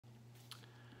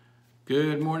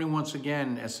Good morning once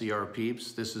again, SCR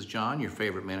peeps. This is John, your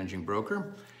favorite managing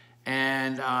broker.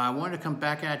 And I wanted to come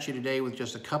back at you today with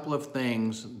just a couple of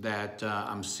things that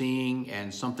I'm seeing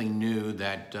and something new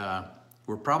that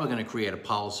we're probably going to create a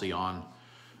policy on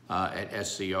at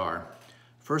SCR.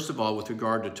 First of all, with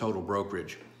regard to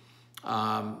TotalBrokerage,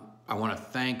 I want to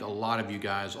thank a lot of you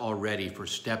guys already for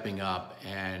stepping up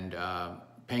and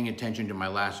paying attention to my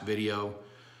last video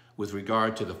with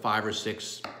regard to the 5 or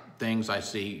 6 things I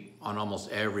see on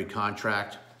almost every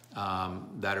contract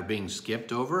that are being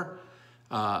skipped over.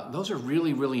 Those are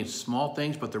really, really small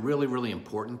things, but they're really, really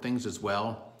important things as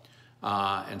well.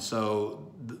 And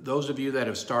so those of you that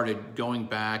have started going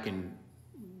back and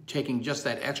taking just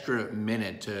that extra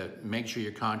minute to make sure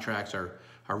your contracts are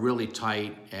really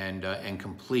tight and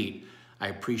complete, I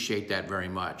appreciate that very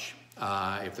much.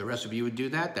 If the rest of you would do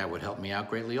that, that would help me out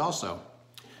greatly also.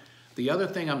 The other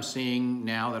thing I'm seeing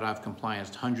now that I've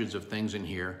complianced hundreds of things in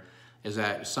here is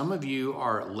that some of you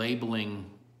are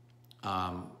labeling,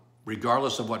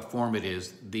 regardless of what form it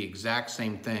is, the exact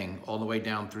same thing all the way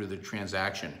down through the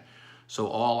transaction. So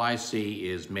all I see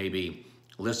is maybe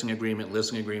listing agreement,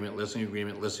 listing agreement, listing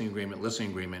agreement, listing agreement, listing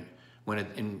agreement, when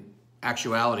in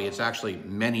actuality, it's actually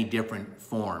many different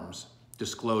forms,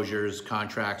 disclosures,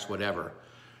 contracts, whatever.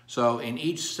 So in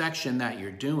each section that you're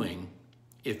doing,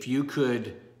 if you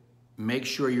could make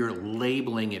sure you're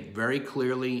labeling it very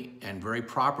clearly and very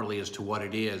properly as to what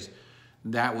it is,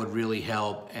 that would really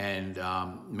help and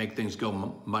make things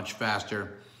go much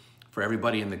faster for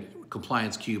everybody in the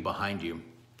compliance queue behind you.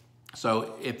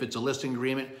 So if it's a listing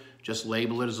agreement, just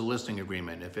label it as a listing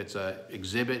agreement. If it's an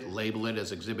exhibit, label it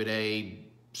as Exhibit A,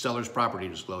 seller's property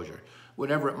disclosure,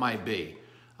 whatever it might be.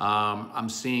 I'm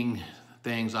seeing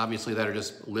things obviously that are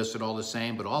just listed all the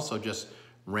same, but also just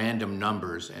random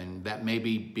numbers, and that may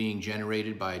be being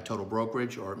generated by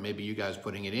TotalBrokerage or maybe you guys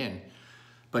putting it in,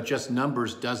 but just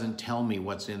numbers doesn't tell me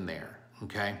what's in there,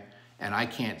 okay? And I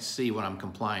can't see what I'm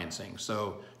compliancing.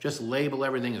 So just label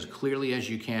everything as clearly as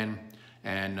you can,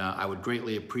 and I would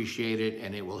greatly appreciate it,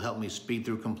 and it will help me speed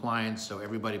through compliance so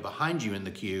everybody behind you in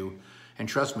the queue, and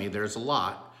trust me, there's a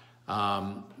lot,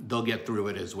 they'll get through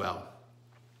it as well.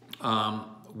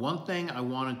 One thing I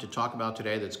wanted to talk about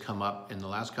today that's come up in the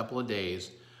last couple of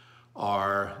days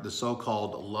are the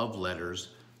so-called love letters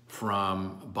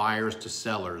from buyers to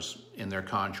sellers in their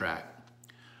contract.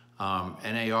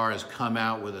 NAR has come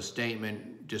out with a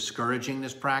statement discouraging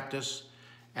this practice,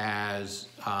 as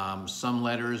some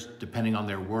letters, depending on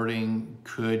their wording,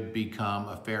 could become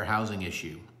a fair housing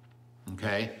issue,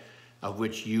 okay, of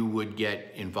which you would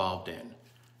get involved in.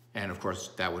 And of course,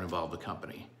 that would involve the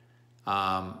company.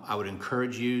 I would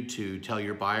encourage you to tell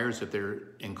your buyers if they're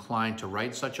inclined to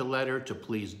write such a letter to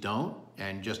please don't,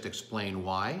 and just explain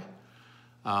why.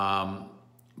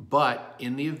 But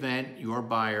in the event your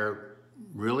buyer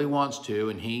really wants to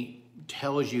and he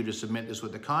tells you to submit this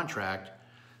with the contract,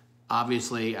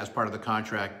 obviously as part of the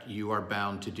contract you are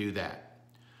bound to do that.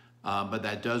 But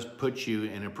that does put you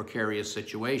in a precarious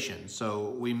situation.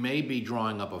 So we may be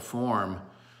drawing up a form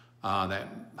that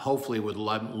hopefully would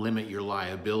limit your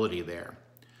liability there.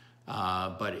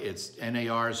 But it's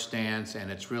NAR's stance, and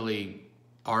it's really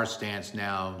our stance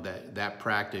now that that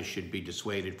practice should be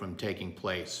dissuaded from taking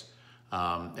place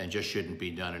and just shouldn't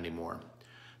be done anymore.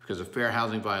 Because a fair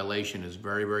housing violation is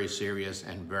very, very serious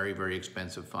and very, very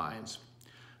expensive fines.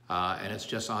 And it's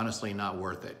just honestly not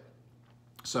worth it.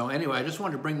 So anyway, I just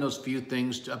wanted to bring those few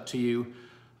things up to you.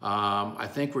 I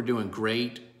think we're doing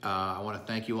great. I want to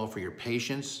thank you all for your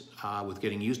patience with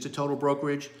getting used to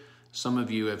TotalBrokerage. Some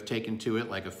of you have taken to it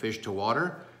like a fish to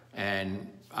water, and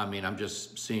I mean, I'm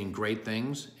just seeing great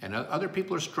things, and other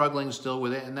people are struggling still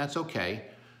with it, and that's okay.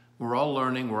 We're all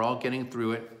learning, we're all getting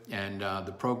through it, and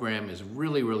the program is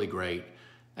really, really great.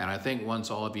 And I think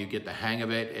once all of you get the hang of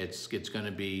it, it's going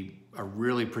to be a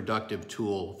really productive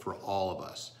tool for all of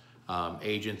us,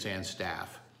 agents and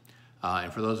staff.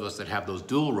 And for those of us that have those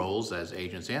dual roles as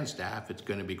agents and staff, it's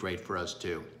going to be great for us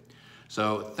too.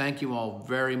 So thank you all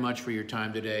very much for your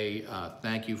time today.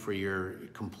 Thank you for your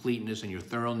completeness and your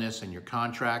thoroughness and your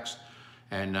contracts.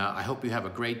 And I hope you have a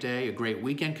great day, a great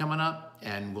weekend coming up,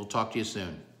 and we'll talk to you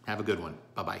soon. Have a good one.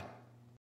 Bye-bye.